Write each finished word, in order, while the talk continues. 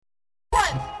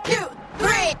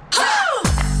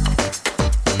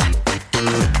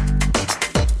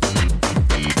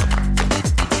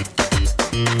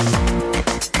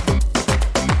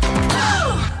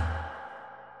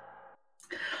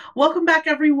back,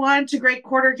 everyone, to Great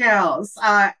Quarter Gals.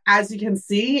 As you can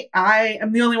see, I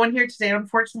am the only one here today.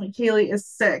 Unfortunately, Kaylee is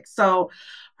sick. So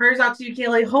prayers out to you,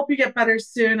 Kaylee. Hope you get better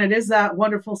soon. It is that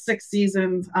wonderful sixth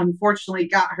season. Unfortunately,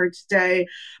 got her today.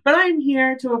 But I'm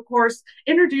here to, of course,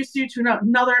 introduce you to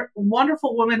another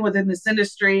wonderful woman within this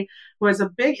industry who has a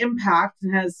big impact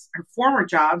and has her former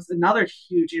jobs, another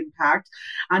huge impact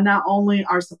on not only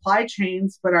our supply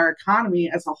chains, but our economy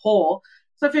as a whole.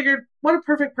 So I figured, what a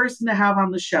perfect person to have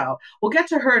on the show. We'll get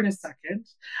to her in a second.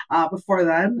 Before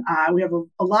then, we have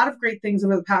a lot of great things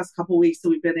over the past couple of weeks that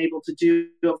we've been able to do.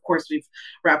 Of course, we've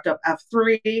wrapped up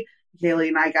F3. Haley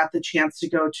and I got the chance to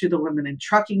go to the Women in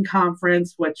Trucking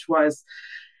Conference, which was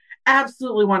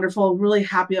absolutely wonderful. Really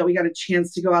happy that we got a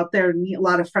chance to go out there and meet a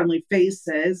lot of friendly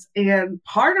faces. And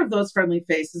part of those friendly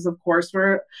faces, of course,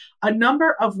 were a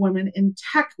number of women in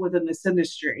tech within this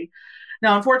industry.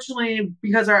 Now, unfortunately,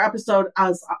 because our episode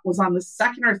was on the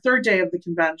second or third day of the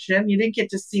convention, you didn't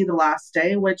get to see the last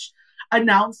day, which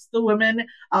announced the Women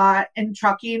in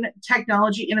Trucking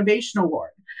Technology Innovation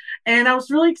Award. And I was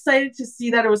really excited to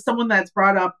see that it was someone that's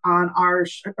brought up on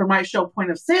my show, Point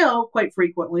of Sale, quite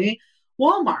frequently,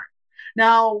 Walmart.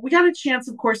 Now, we got a chance,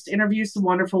 of course, to interview some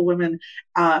wonderful women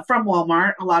from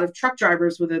Walmart, a lot of truck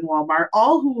drivers within Walmart,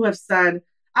 all who have said,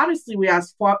 honestly, we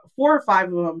asked four or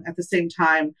five of them at the same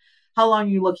time, how long are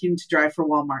you looking to drive for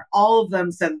Walmart? All of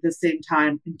them said at the same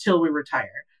time, until we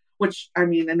retire, which, I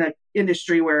mean, in an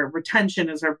industry where retention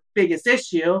is our biggest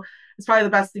issue, is probably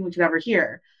the best thing we could ever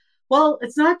hear. Well,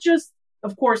 it's not just,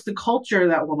 of course, the culture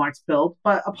that Walmart's built,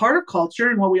 but a part of culture,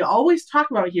 and what we always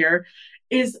talk about here,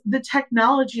 is the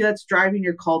technology that's driving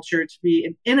your culture to be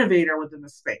an innovator within the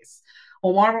space.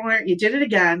 Well, Walmart, you did it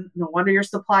again. No wonder your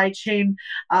supply chain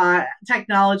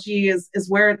technology is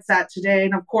where it's at today.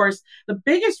 And of course, the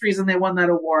biggest reason they won that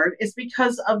award is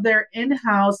because of their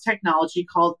in-house technology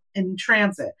called In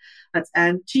Transit. That's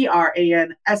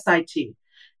NTRANSIT.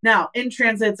 Now, In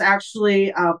Transit's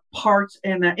actually part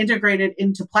and integrated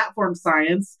into platform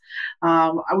science.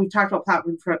 We've talked about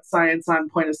platform science on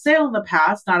Point of Sale in the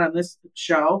past, not on this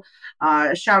show.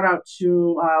 A shout out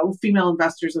to female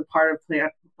investors as part of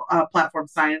platform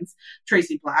science,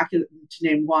 Tracy Black, to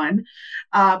name one.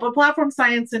 But platform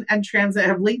science and Transit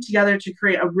have linked together to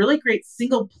create a really great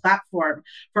single platform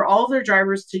for all of their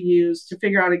drivers to use to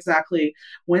figure out exactly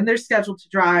when they're scheduled to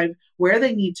drive, where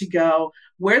they need to go,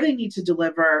 where they need to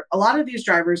deliver. A lot of these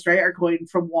drivers, right, are going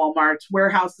from Walmart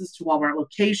warehouses to Walmart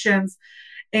locations.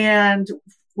 And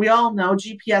we all know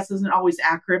GPS isn't always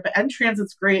accurate, but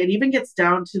N-Transit's great. It even gets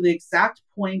down to the exact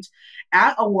point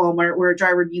at a Walmart where a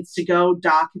driver needs to go,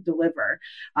 dock, and deliver,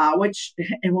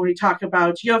 and when we talk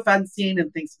about geofencing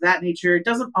and things of that nature, it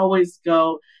doesn't always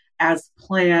go as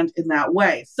planned in that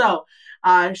way. So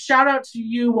shout out to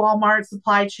you, Walmart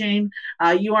supply chain.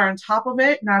 You are on top of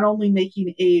it, not only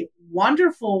making a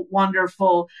wonderful,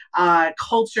 wonderful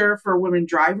culture for women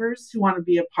drivers who want to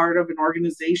be a part of an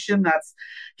organization that's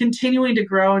continuing to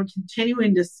grow and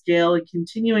continuing to scale and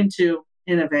continuing to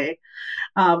innovate.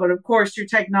 But of course, your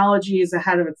technology is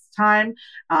ahead of its time.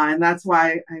 And that's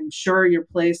why I'm sure you're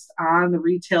placed on the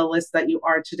retail list that you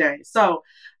are today. So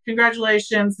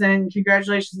congratulations, and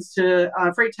congratulations to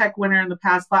Freight Tech winner in the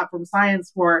past, Platform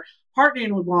Science, for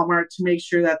partnering with Walmart to make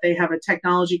sure that they have a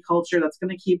technology culture that's going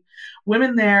to keep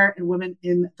women there and women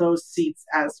in those seats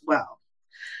as well.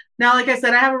 Now, like I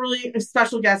said, I have a really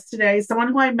special guest today, someone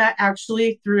who I met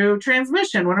actually through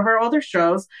Transmission, one of our other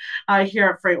shows here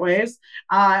at FreightWaves.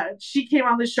 She came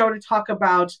on the show to talk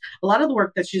about a lot of the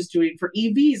work that she's doing for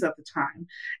EVs at the time.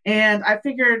 And I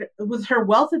figured with her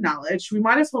wealth of knowledge, we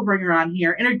might as well bring her on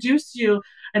here, introduce you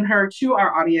and her to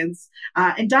our audience,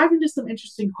 and dive into some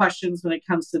interesting questions when it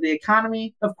comes to the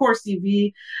economy, of course,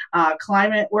 EV,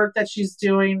 climate work that she's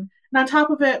doing, and on top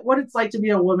of it, what it's like to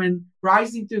be a woman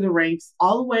rising through the ranks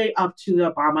all the way up to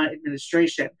the Obama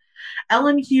administration.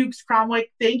 Ellen Hughes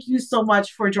Cromwick, thank you so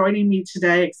much for joining me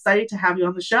today. Excited to have you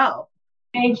on the show.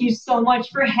 Thank you so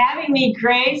much for having me,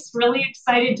 Grace. Really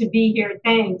excited to be here.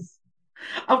 Thanks.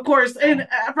 Of course. And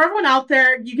for everyone out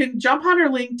there, you can jump on her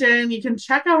LinkedIn. You can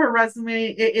check out her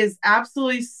resume. It is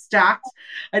absolutely stacked.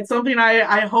 It's something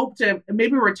I hope to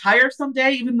maybe retire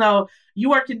someday, even though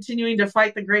you are continuing to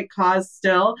fight the great cause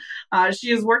still. She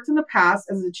has worked in the past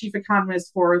as the chief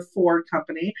economist for the Ford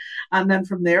Company. And then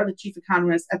from there, the chief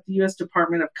economist at the U.S.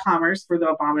 Department of Commerce for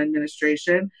the Obama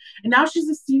administration. And now she's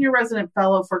a senior resident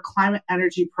fellow for climate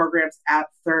energy programs at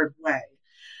Third Way.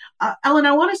 Ellen,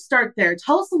 I want to start there.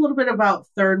 Tell us a little bit about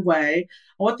Third Way,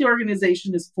 what the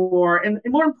organization is for, and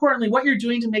more importantly, what you're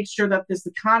doing to make sure that this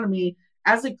economy,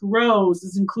 as it grows,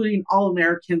 is including all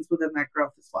Americans within that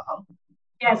growth as well.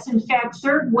 Yes, in fact,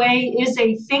 Third Way is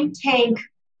a think tank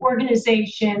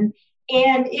organization,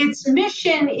 and its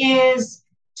mission is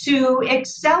to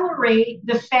accelerate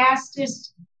the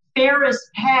fastest, fairest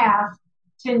path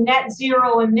to net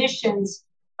zero emissions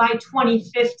by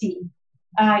 2050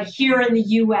 here in the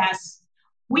US.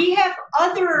 We have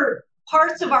other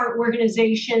parts of our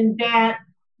organization that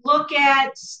look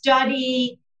at,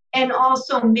 study, and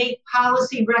also make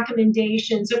policy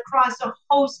recommendations across a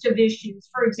host of issues.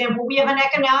 For example, we have an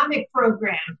economic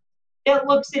program that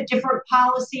looks at different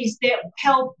policies that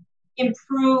help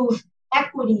improve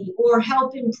equity or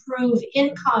help improve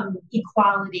income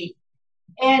equality.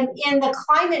 And in the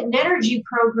climate and energy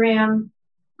program,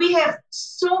 we have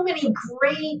so many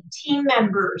great team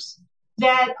members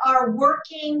that are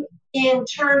working in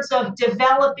terms of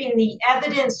developing the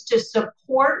evidence to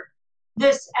support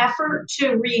this effort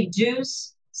to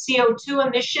reduce CO2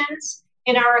 emissions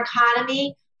in our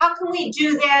economy. How can we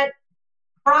do that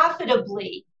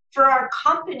profitably for our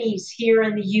companies here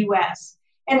in the US?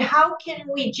 And how can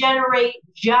we generate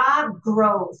job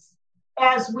growth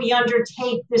as we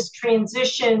undertake this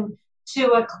transition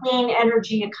to a clean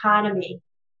energy economy?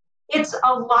 It's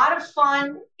a lot of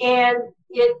fun, and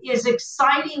it is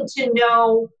exciting to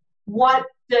know what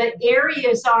the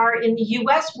areas are in the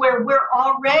US where we're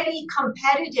already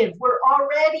competitive. We're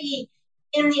already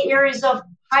in the areas of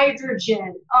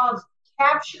hydrogen, of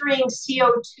capturing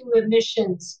CO2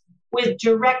 emissions with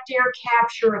direct air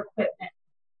capture equipment.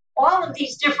 All of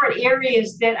these different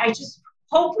areas that I just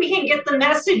hope we can get the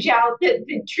message out that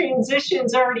the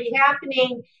transition's already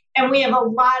happening, and we have a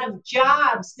lot of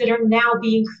jobs that are now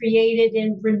being created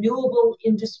in renewable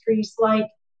industries like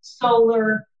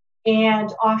solar and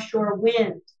offshore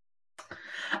wind.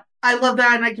 I love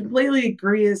that, and I completely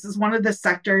agree. This is one of the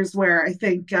sectors where I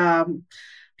think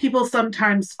people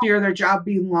sometimes fear their job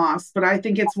being lost, but I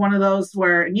think it's one of those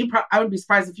where, and I would be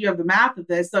surprised if you have the math of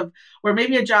this, of where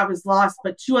maybe a job is lost,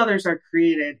 but two others are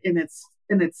created in its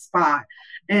spot.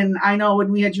 And I know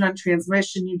when we had you on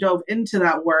transmission, you dove into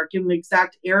that work in the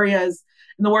exact areas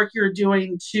and the work you're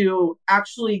doing to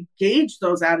actually gauge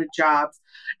those added jobs.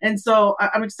 And so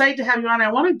I'm excited to have you on.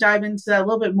 I want to dive into that a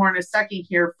little bit more in a second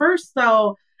here. First,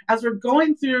 though, as we're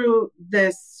going through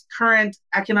this current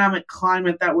economic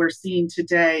climate that we're seeing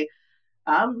today,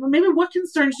 maybe what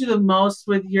concerns you the most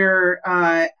with your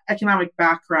economic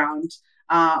background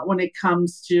when it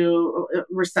comes to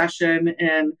recession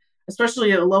and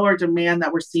especially a lower demand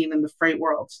that we're seeing in the freight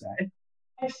world today?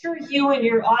 I'm sure you and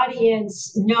your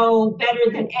audience know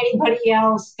better than anybody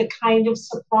else the kind of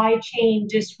supply chain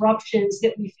disruptions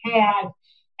that we've had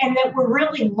and that were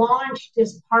really launched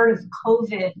as part of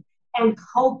COVID and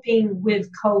coping with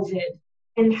COVID,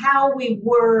 and how we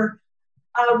were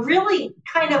really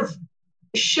kind of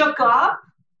shook up,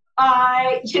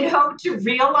 to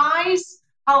realize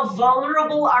how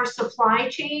vulnerable our supply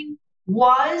chain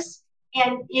was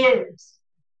and is.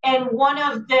 And one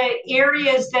of the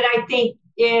areas that I think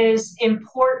is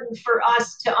important for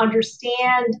us to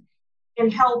understand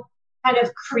and help kind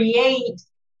of create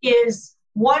is,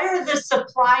 what are the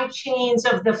supply chains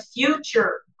of the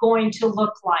future going to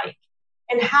look like?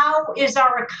 And how is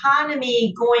our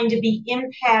economy going to be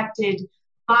impacted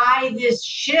by this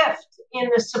shift in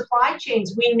the supply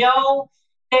chains? We know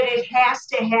that it has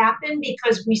to happen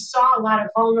because we saw a lot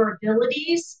of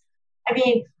vulnerabilities. I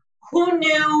mean, who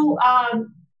knew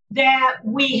that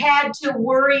we had to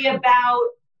worry about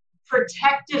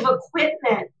protective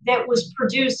equipment that was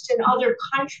produced in other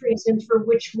countries and for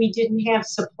which we didn't have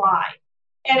supply?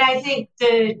 And I think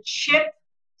the chip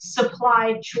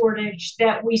supply shortage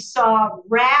that we saw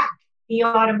rack the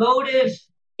automotive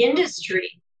industry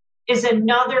is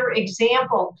another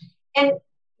example. And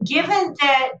given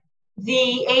that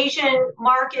the Asian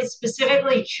market,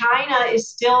 specifically China, is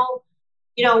still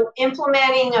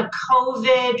implementing a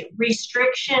COVID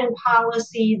restriction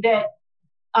policy that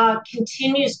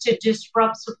continues to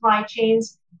disrupt supply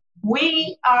chains,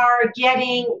 we are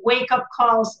getting wake-up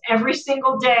calls every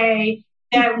single day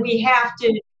that we have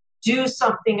to do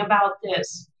something about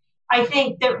this. I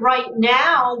think that right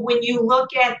now, when you look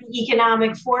at the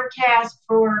economic forecast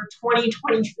for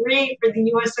 2023 for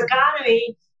the US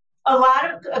economy, a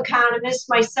lot of economists,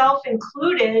 myself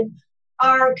included,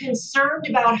 are concerned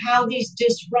about how these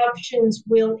disruptions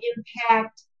will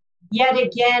impact, yet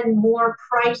again, more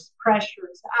price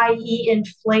pressures, i.e.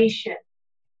 inflation.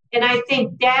 And I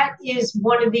think that is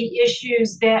one of the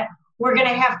issues that we're going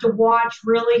to have to watch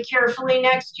really carefully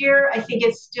next year. I think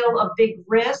it's still a big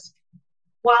risk.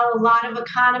 While a lot of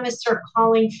economists are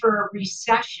calling for a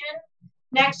recession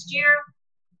next year,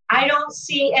 I don't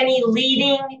see any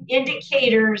leading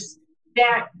indicators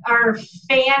that are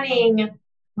fanning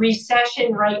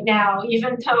recession right now,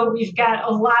 even though we've got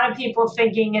a lot of people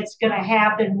thinking it's going to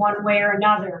happen one way or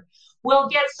another. We'll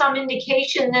get some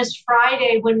indication this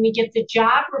Friday when we get the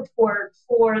job report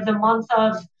for the month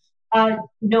of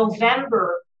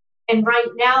November. And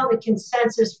right now, the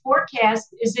consensus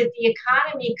forecast is that the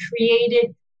economy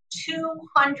created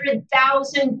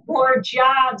 200,000 more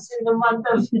jobs in the month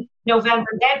of November.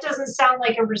 That doesn't sound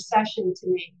like a recession to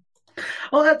me.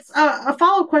 Well, that's a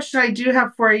follow-up question I do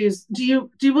have for you is, do you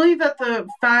believe that the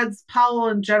Fed's, Powell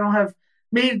in general, have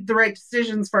made the right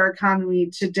decisions for our economy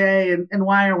today, and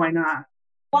why or why not?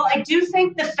 Well, I do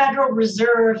think the Federal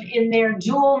Reserve, in their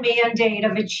dual mandate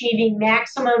of achieving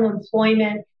maximum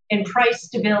employment and price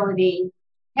stability,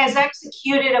 has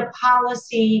executed a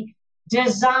policy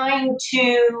designed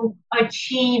to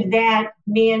achieve that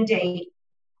mandate.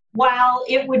 While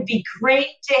it would be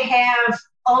great to have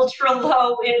ultra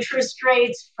low interest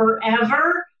rates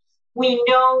forever, we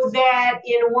know that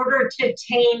in order to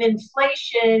tame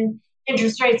inflation,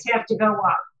 interest rates have to go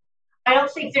up. I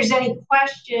don't think there's any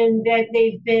question that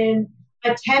they've been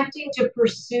attempting to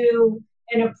pursue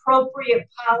an appropriate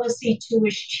policy to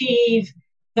achieve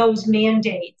those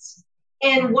mandates.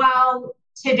 And while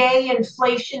today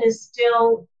inflation is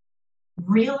still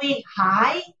really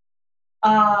high,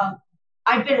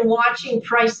 I've been watching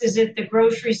prices at the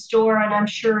grocery store, and I'm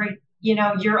sure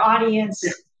your audience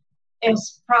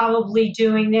is probably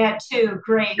doing that too,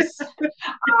 Grace.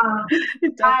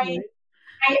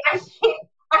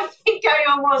 I think I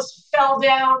almost fell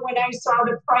down when I saw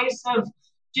the price of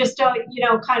just a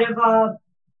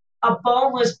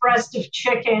boneless breast of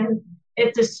chicken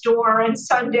at the store on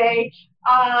Sunday.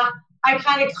 I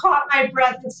kind of caught my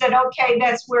breath and said, okay,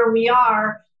 that's where we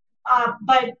are.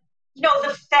 But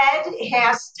the Fed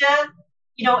has to,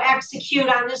 execute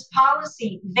on this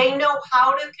policy. They know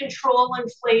how to control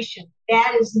inflation.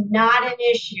 That is not an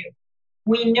issue.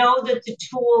 We know that the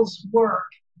tools work.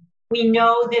 We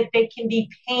know that they can be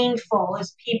painful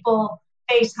as people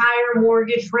face higher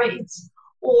mortgage rates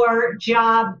or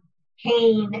job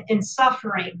pain and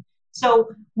suffering. So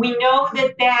we know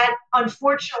that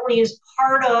unfortunately is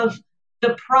part of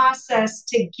the process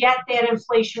to get that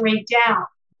inflation rate down.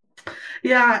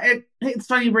 Yeah, it's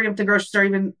funny you bring up the grocery store.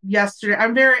 Even yesterday,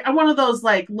 I'm one of those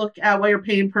like look at what you're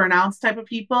paying per ounce type of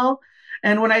people.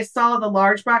 And when I saw the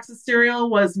large box of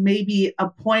cereal was maybe a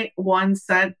 0.1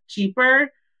 cent cheaper,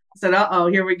 I said, "Uh-oh,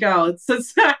 here we go.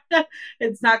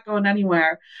 It's not going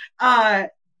anywhere." And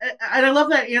I love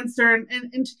that answer.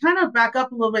 And to kind of back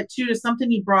up a little bit too to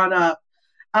something you brought up,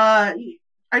 I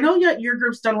know your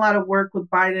group's done a lot of work with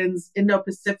Biden's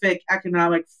Indo-Pacific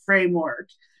economic framework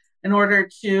in order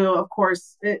to, of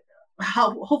course,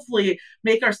 help hopefully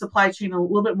make our supply chain a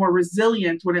little bit more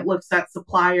resilient when it looks at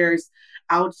suppliers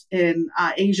out in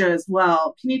Asia as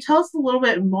well. Can you tell us a little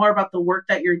bit more about the work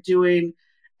that you're doing?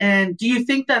 And do you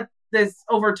think that this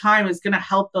over time is going to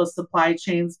help those supply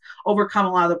chains overcome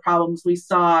a lot of the problems we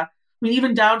saw? I mean,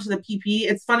 even down to the PPE.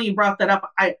 It's funny you brought that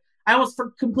up. I almost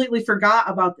completely forgot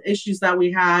about the issues that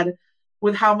we had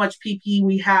with how much PPE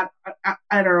we had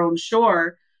at our own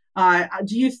shore.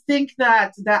 Do you think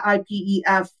that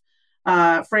IPEF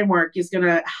framework is going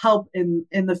to help in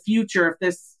the future if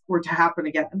this were to happen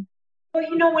again?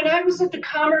 Well, when I was at the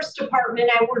Commerce Department,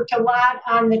 I worked a lot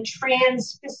on the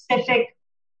Trans-Pacific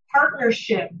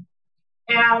Partnership,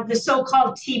 the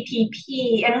so-called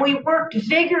TPP, and we worked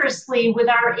vigorously with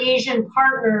our Asian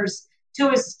partners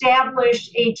to establish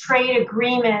a trade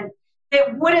agreement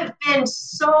that would have been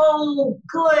so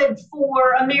good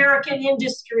for American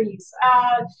industries.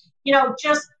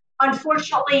 Just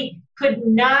unfortunately could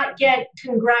not get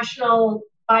congressional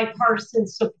bipartisan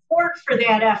support for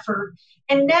that effort.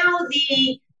 And now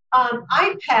the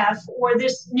IPEF, or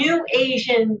this new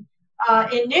Asian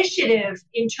initiative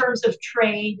in terms of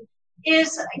trade,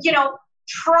 is,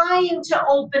 trying to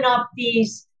open up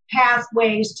these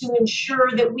pathways to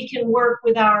ensure that we can work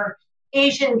with our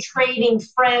Asian trading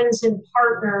friends and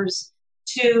partners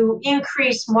to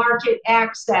increase market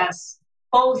access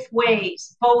both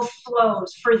ways, both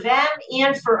flows, for them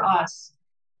and for us.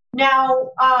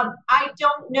 Now, I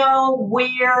don't know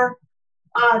where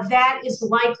that is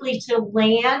likely to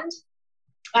land.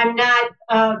 I'm not,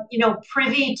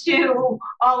 privy to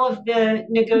all of the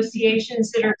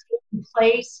negotiations that are taking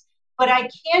place, but I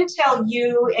can tell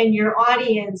you and your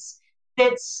audience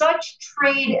that such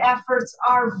trade efforts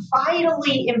are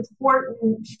vitally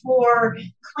important for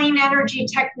clean energy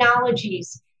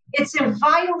technologies. It's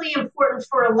vitally important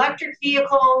for electric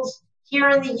vehicles here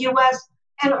in the U.S.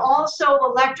 and also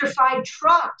electrified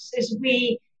trucks as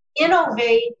we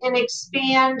innovate and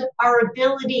expand our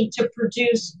ability to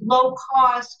produce low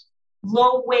cost,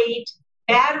 low weight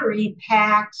battery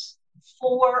packs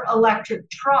for electric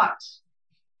trucks.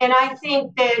 And I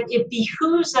think that it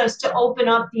behooves us to open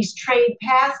up these trade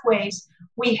pathways.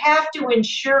 We have to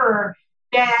ensure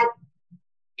that,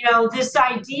 this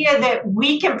idea that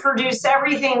we can produce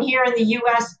everything here in the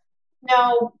US,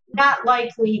 no, not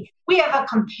likely. We have a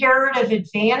comparative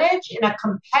advantage and a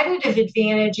competitive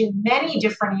advantage in many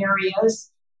different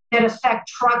areas that affect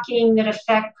trucking, that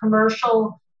affect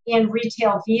commercial and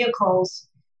retail vehicles.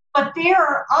 But there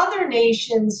are other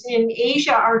nations in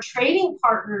Asia, our trading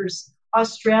partners,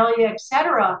 Australia, et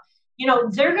cetera.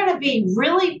 They're going to be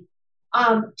really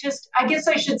I guess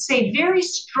I should say, very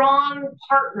strong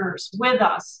partners with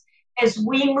us as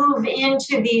we move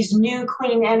into these new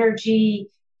clean energy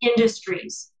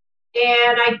industries.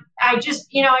 And I just,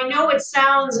 I know it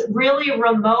sounds really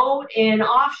remote and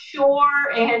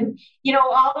offshore and,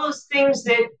 all those things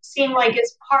that seem like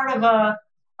it's part of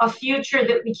a future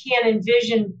that we can't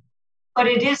envision, but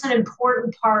it is an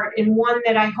important part and one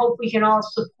that I hope we can all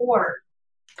support.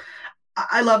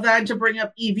 I love that. And to bring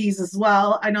up EVs as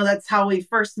well. I know that's how we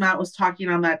first met, was talking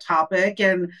on that topic.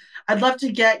 And I'd love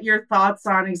to get your thoughts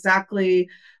on exactly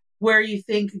where you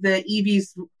think the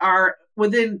EVs are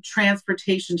within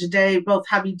transportation today, both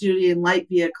heavy duty and light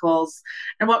vehicles,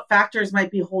 and what factors might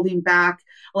be holding back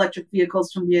electric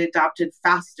vehicles from being adopted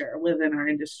faster within our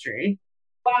industry.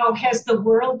 Wow, has the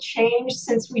world changed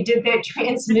since we did that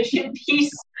transmission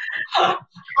piece?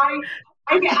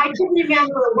 I can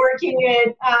remember working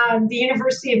at the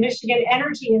University of Michigan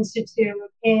Energy Institute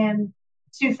in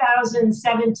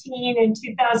 2017 and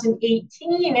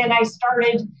 2018, and I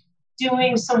started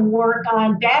doing some work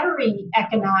on battery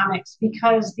economics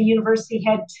because the university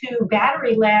had 2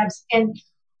 battery labs. And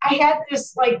I had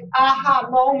this aha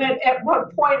moment at one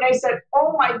point. I said,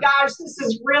 oh my gosh, this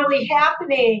is really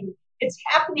happening. It's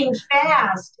happening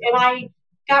fast. And I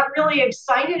got really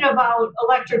excited about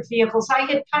electric vehicles. I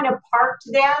had kind of parked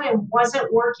that and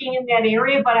wasn't working in that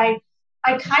area, but I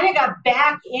kind of got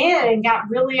back in and got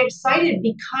really excited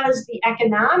because the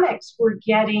economics were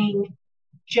getting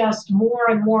just more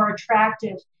and more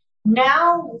attractive.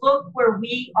 Now look where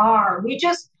we are. We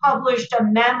just published a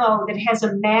memo that has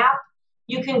a map.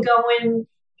 You can go in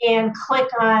and click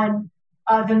on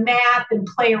the map and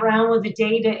play around with the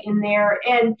data in there.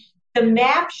 And the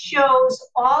map shows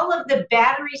all of the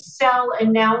battery cell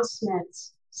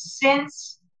announcements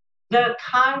since the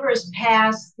Congress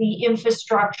passed the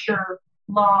infrastructure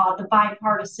law, the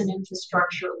bipartisan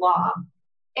infrastructure law.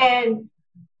 And,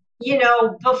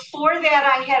 before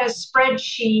that, I had a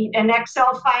spreadsheet, an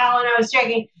Excel file, and I was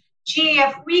checking,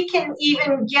 if we can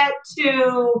even get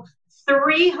to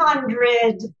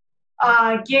 300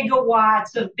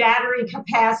 gigawatts of battery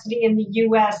capacity in the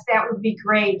US, that would be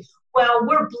great. Well,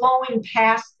 we're blowing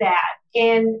past that.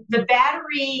 And the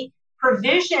battery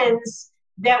provisions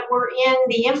that were in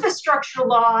the infrastructure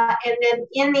law and then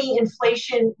in the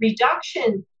Inflation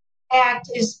Reduction Act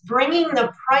is bringing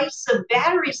the price of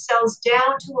battery cells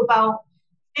down to about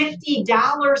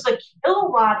 $50 a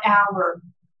kilowatt hour.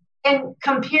 And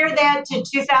compare that to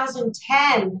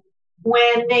 2010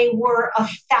 when they were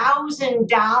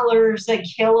 $1,000 a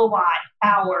kilowatt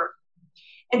hour.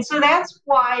 And so that's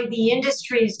why the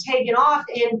industry is taken off.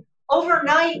 And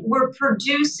overnight, we're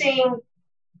producing,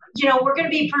 we're going to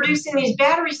be producing these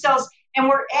battery cells, and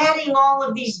we're adding all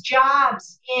of these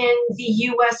jobs in the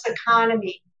U.S.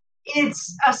 economy.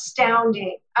 It's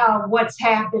astounding what's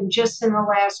happened just in the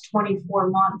last 24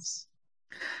 months.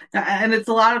 And it's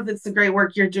the great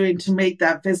work you're doing to make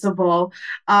that visible.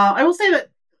 I will say that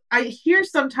I hear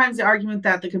sometimes the argument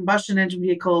that the combustion engine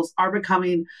vehicles are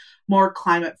becoming more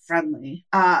climate friendly.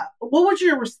 What would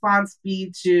your response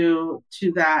be to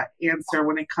that answer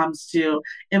when it comes to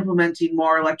implementing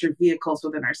more electric vehicles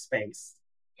within our space?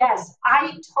 Yes,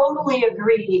 I totally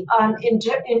agree.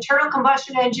 Internal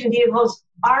combustion engine vehicles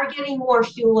are getting more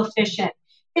fuel efficient.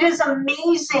 It is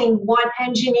amazing what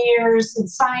engineers and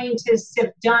scientists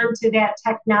have done to that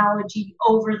technology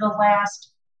over the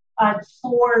last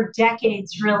 4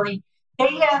 decades, really.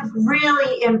 They have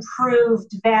really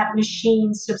improved that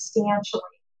machine substantially.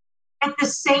 At the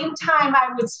same time, I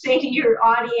would say to your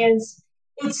audience,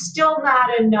 it's still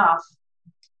not enough.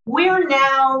 We're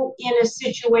now in a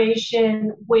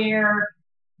situation where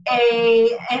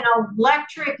an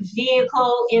electric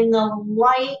vehicle in the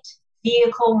light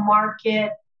vehicle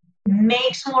market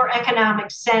makes more economic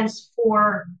sense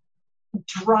for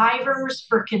drivers,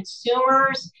 for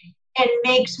consumers, and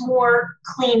makes more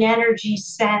clean energy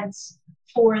sense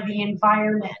for the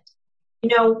environment.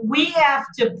 We have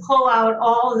to pull out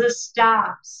all the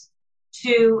stops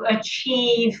to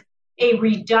achieve a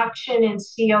reduction in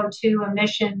CO2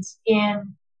 emissions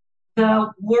in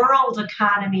the world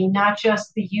economy, not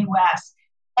just the US.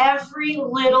 Every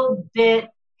little bit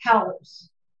helps.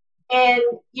 And,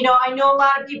 I know a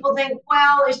lot of people think,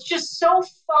 well, it's just so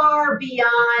far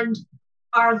beyond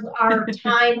our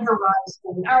time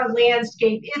horizon, our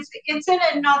landscape. It's in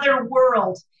another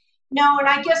world. No, and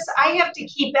I guess I have to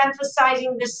keep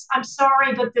emphasizing this. I'm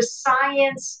sorry, but the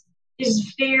science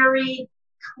is very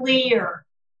clear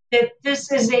that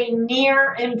this is a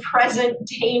near and present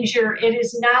danger. It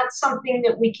is not something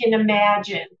that we can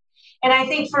imagine. And I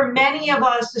think for many of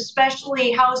us,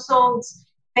 especially households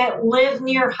that live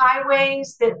near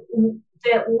highways, that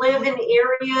live in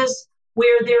areas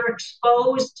where they're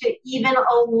exposed to even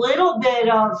a little bit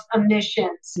of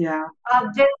emissions,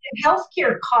 the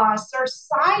healthcare costs are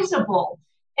sizable.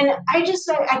 And I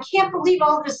can't believe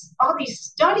all these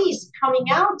studies coming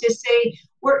out to say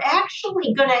we're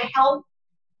actually going to help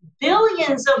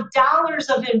billions of dollars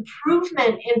of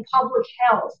improvement in public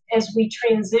health as we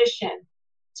transition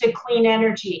to clean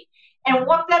energy. And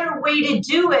what better way to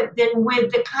do it than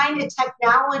with the kind of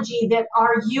technology that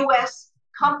our U.S.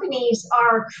 companies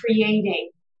are creating?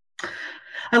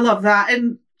 I love that.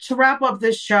 And to wrap up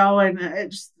this show,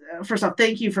 and first off,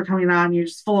 thank you for coming on. You're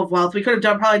just full of wealth. We could have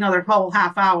done probably another whole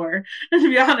half hour, to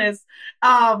be honest.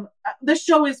 This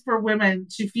show is for women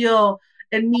to feel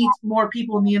and meet more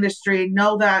people in the industry and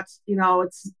know that,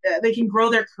 they can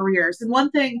grow their careers. And one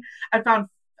thing I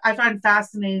find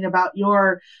fascinating about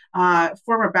your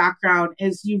former background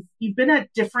is you've been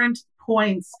at different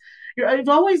points. You've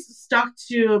always stuck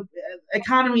to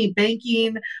economy,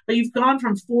 banking, but you've gone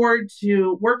from Ford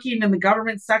to working in the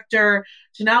government sector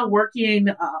to now working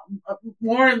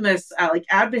more in this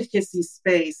advocacy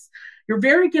space. You're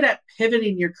very good at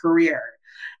pivoting your career.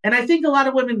 And I think a lot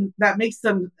of women, that makes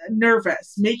them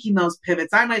nervous making those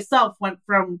pivots. I myself went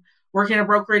from working at a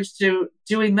brokerage to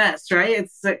doing this, right?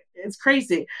 It's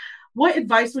crazy. What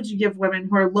advice would you give women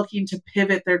who are looking to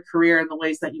pivot their career in the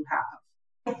ways that you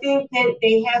have? I think that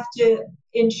they have to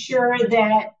ensure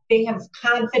that they have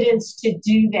confidence to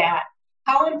do that.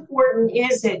 How important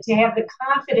is it to have the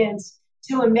confidence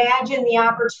to imagine the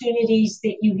opportunities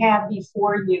that you have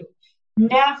before you?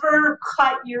 Never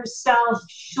cut yourself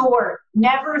short.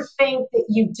 Never think that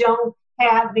you don't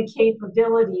have the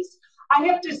capabilities. I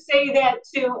have to say that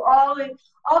to all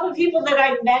the people that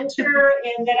I mentor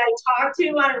and that I talk to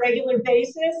on a regular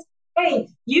basis. Hey,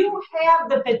 you have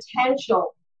the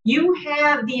potential. You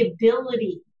have the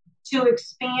ability to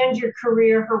expand your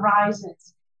career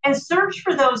horizons and search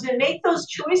for those and make those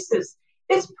choices.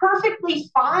 It's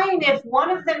perfectly fine if one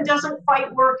of them doesn't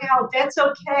quite work out. That's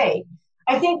okay.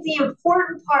 I think the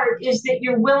important part is that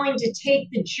you're willing to take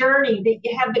the journey, that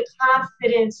you have the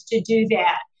confidence to do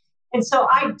that. And so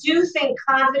I do think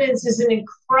confidence is an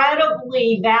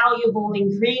incredibly valuable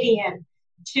ingredient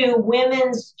to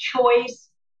women's choice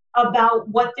about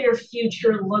what their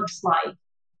future looks like.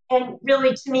 And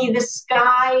really, to me, the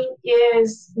sky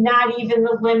is not even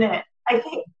the limit. I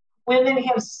think women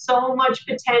have so much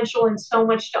potential and so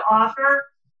much to offer.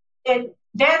 And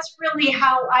that's really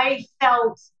how I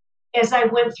felt as I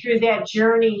went through that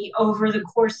journey over the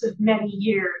course of many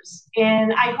years.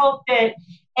 And I hope that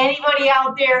anybody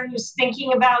out there who's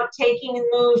thinking about taking a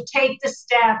move, take the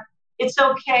step. It's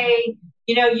okay.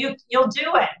 You'll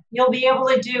do it. You'll be able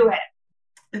to do it.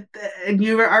 And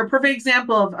you are a perfect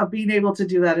example of being able to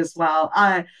do that as well.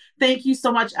 Thank you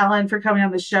so much, Ellen, for coming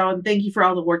on the show. And thank you for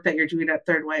all the work that you're doing at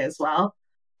Third Way as well.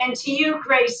 And to you,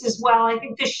 Grace, as well. I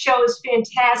think this show is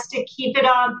fantastic. Keep it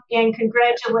up and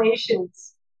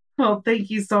congratulations. Oh, thank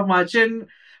you so much. And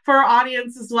for our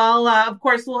audience as well, of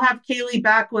course, we'll have Kaylee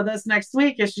back with us next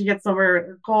week as she gets over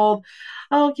her cold.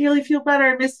 Oh, Kaylee, feel better.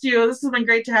 I missed you. This has been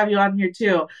great to have you on here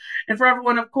too. And for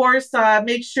everyone, of course,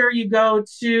 make sure you go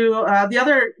to the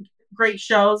other great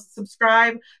shows.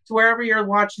 Subscribe to wherever you're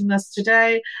watching this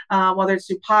today, whether it's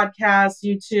through podcasts,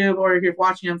 YouTube, or if you're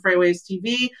watching on Freightwaves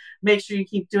TV. Make sure you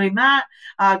keep doing that.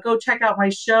 Go check out my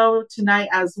show tonight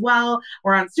as well.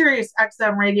 We're on Sirius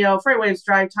XM Radio, Freightwaves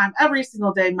Drive Time, every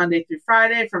single day, Monday through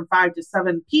Friday, from 5 to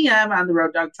 7 p.m. on the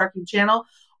Road Dog Trucking Channel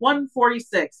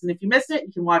 146. And if you miss it,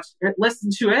 you can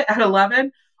listen to it at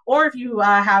 11. Or if you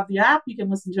have the app, you can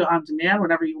listen to it on demand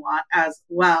whenever you want as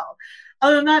well.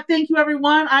 Other than that, thank you,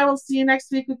 everyone. I will see you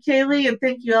next week with Kaylee. And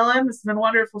thank you, Ellen. This has been a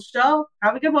wonderful show.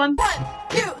 Have a good one. 1,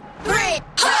 2, 3,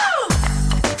 ho!